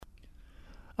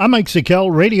I'm Mike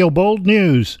Sikel, Radio Bold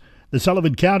News. The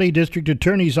Sullivan County District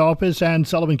Attorney's Office and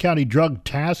Sullivan County Drug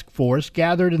Task Force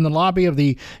gathered in the lobby of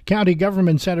the County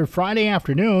Government Center Friday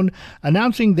afternoon,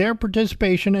 announcing their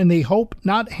participation in the Hope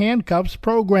Not Handcuffs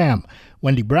program.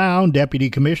 Wendy Brown, Deputy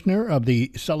Commissioner of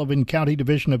the Sullivan County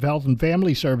Division of Health and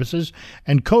Family Services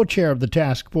and co-chair of the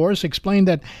task force, explained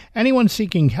that anyone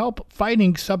seeking help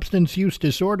fighting substance use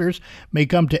disorders may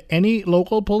come to any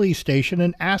local police station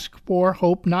and ask for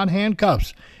Hope Not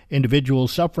Handcuffs.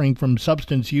 Individuals suffering from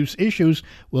substance use issues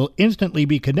will instantly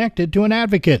be connected to an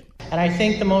advocate. And I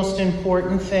think the most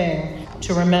important thing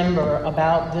to remember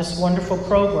about this wonderful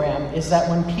program is that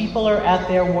when people are at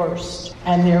their worst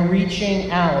and they're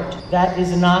reaching out, that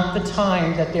is not the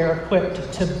time that they're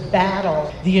equipped to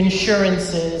battle the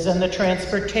insurances and the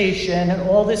transportation and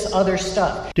all this other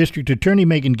stuff. District Attorney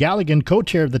Megan Galligan,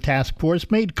 co-chair of the task force,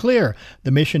 made clear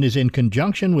the mission is in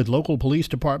conjunction with local police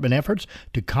department efforts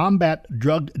to combat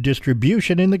drug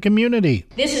distribution in the community.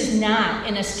 This is not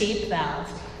an escape valve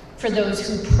for those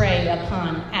who prey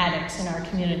upon addicts in our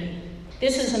community.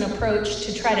 This is an approach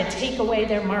to try to take away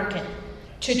their market,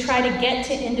 to try to get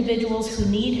to individuals who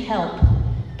need help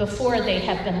before they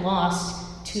have been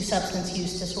lost to substance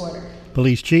use disorder.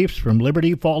 Police chiefs from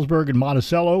Liberty, Fallsburg, and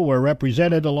Monticello were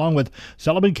represented, along with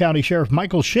Sullivan County Sheriff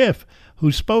Michael Schiff,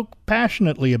 who spoke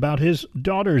passionately about his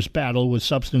daughter's battle with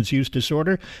substance use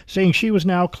disorder, saying she was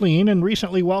now clean and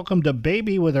recently welcomed a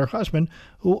baby with her husband,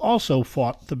 who also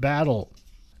fought the battle.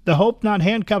 The Hope Not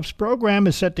Handcuffs program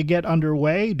is set to get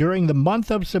underway during the month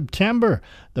of September.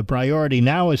 The priority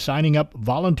now is signing up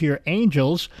volunteer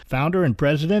angels. Founder and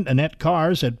President Annette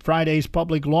Kars at Friday's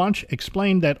public launch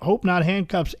explained that Hope Not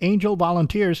Handcuffs angel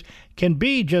volunteers can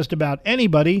be just about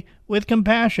anybody with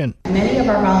compassion. Many of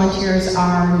our volunteers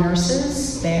are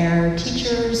nurses, they're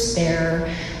teachers,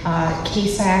 they're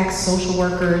CASACs, social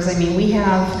workers. I mean, we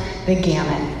have the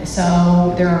gamut.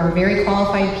 So there are very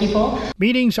qualified people.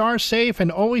 Meetings are safe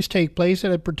and always take place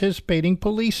at a participating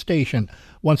police station.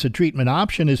 Once a treatment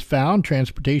option is found,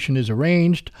 transportation is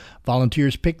arranged.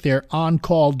 Volunteers pick their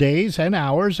on-call days and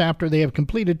hours after they have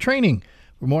completed training.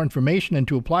 For more information and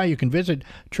to apply, you can visit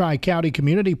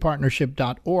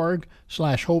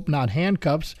tri-countycommunitypartnership.org/Hope Not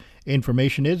Handcuffs.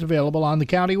 Information is available on the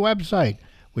county website,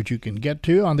 which you can get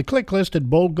to on the click list at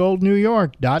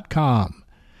boldgoldnewyork.com.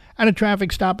 And a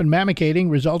traffic stop in Mamakating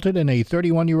resulted in a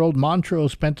 31-year-old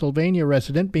Montrose, Pennsylvania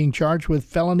resident being charged with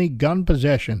felony gun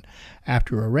possession.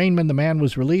 After arraignment, the man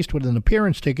was released with an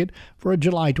appearance ticket for a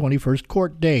July 21st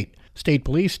court date. State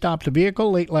police stopped a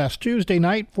vehicle late last Tuesday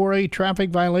night for a traffic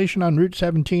violation on Route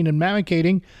 17 in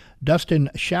Mamakating. Dustin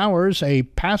Showers, a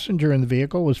passenger in the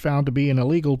vehicle, was found to be in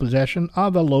illegal possession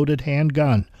of a loaded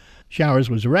handgun. Showers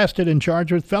was arrested and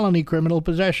charged with felony criminal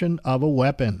possession of a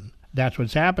weapon. That's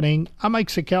what's happening. I'm Mike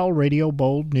Sikel, Radio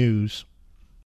Bold News.